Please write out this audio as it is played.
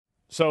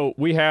So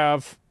we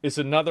have, it's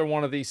another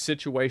one of these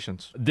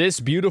situations. This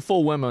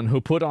beautiful woman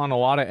who put on a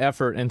lot of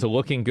effort into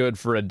looking good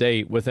for a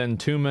date within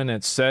 2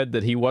 minutes said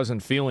that he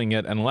wasn't feeling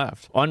it and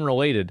left.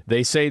 Unrelated,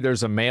 they say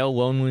there's a male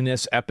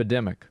loneliness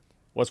epidemic.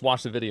 Let's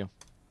watch the video.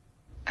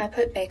 I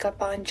put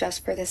makeup on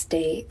just for this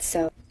date,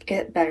 so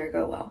it better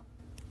go well.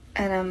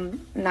 And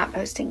I'm not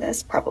posting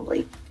this,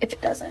 probably, if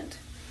it doesn't.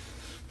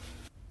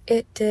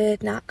 It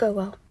did not go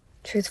well.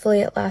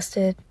 Truthfully, it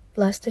lasted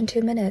less than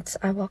 2 minutes.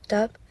 I walked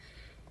up.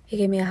 He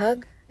gave me a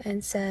hug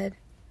and said,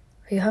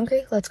 "Are you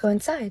hungry? Let's go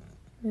inside."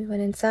 We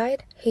went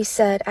inside. He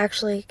said,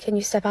 "Actually, can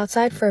you step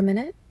outside for a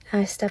minute?"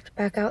 I stepped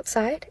back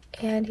outside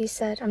and he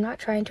said, "I'm not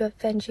trying to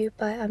offend you,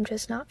 but I'm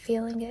just not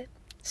feeling it."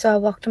 So I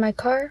walked to my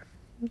car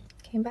and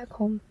came back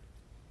home.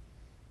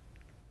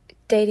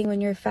 Dating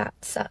when you're fat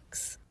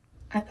sucks.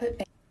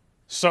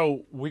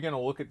 So we're going to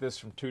look at this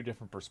from two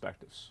different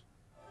perspectives.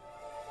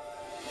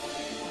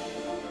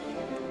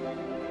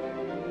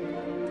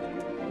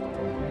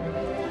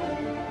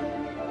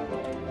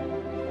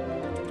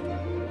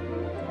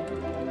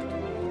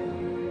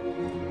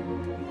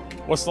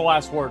 What's the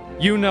last word?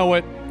 You know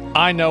it.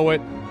 I know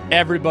it.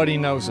 Everybody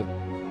knows it.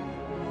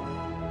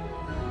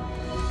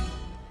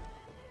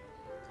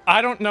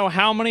 I don't know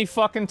how many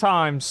fucking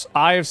times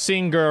I have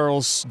seen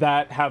girls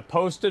that have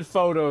posted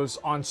photos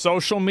on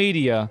social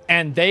media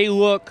and they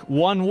look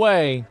one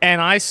way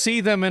and I see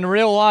them in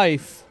real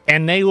life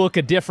and they look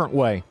a different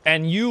way.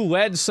 And you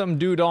led some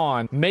dude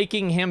on,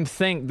 making him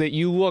think that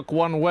you look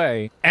one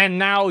way, and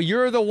now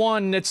you're the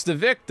one that's the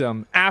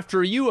victim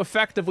after you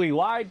effectively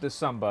lied to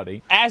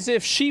somebody, as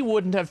if she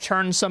wouldn't have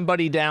turned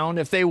somebody down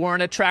if they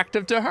weren't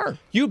attractive to her.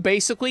 You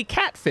basically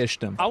catfished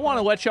them. I want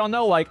to let y'all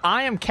know, like,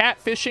 I am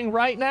catfishing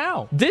right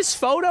now. This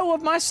photo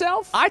of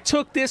myself, I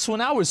took this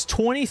when I was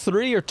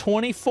 23 or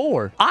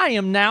 24. I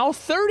am now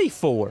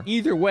 34.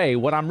 Either way,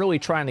 what I'm really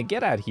trying to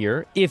get at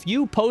here, if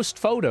you post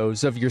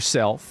photos of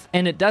yourself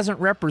and it doesn't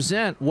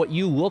represent what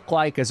you look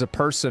like as a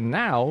person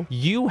now,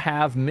 you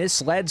have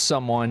misled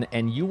someone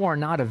and you are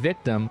not a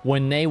victim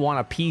when they want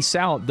to peace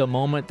out the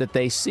moment that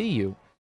they see you.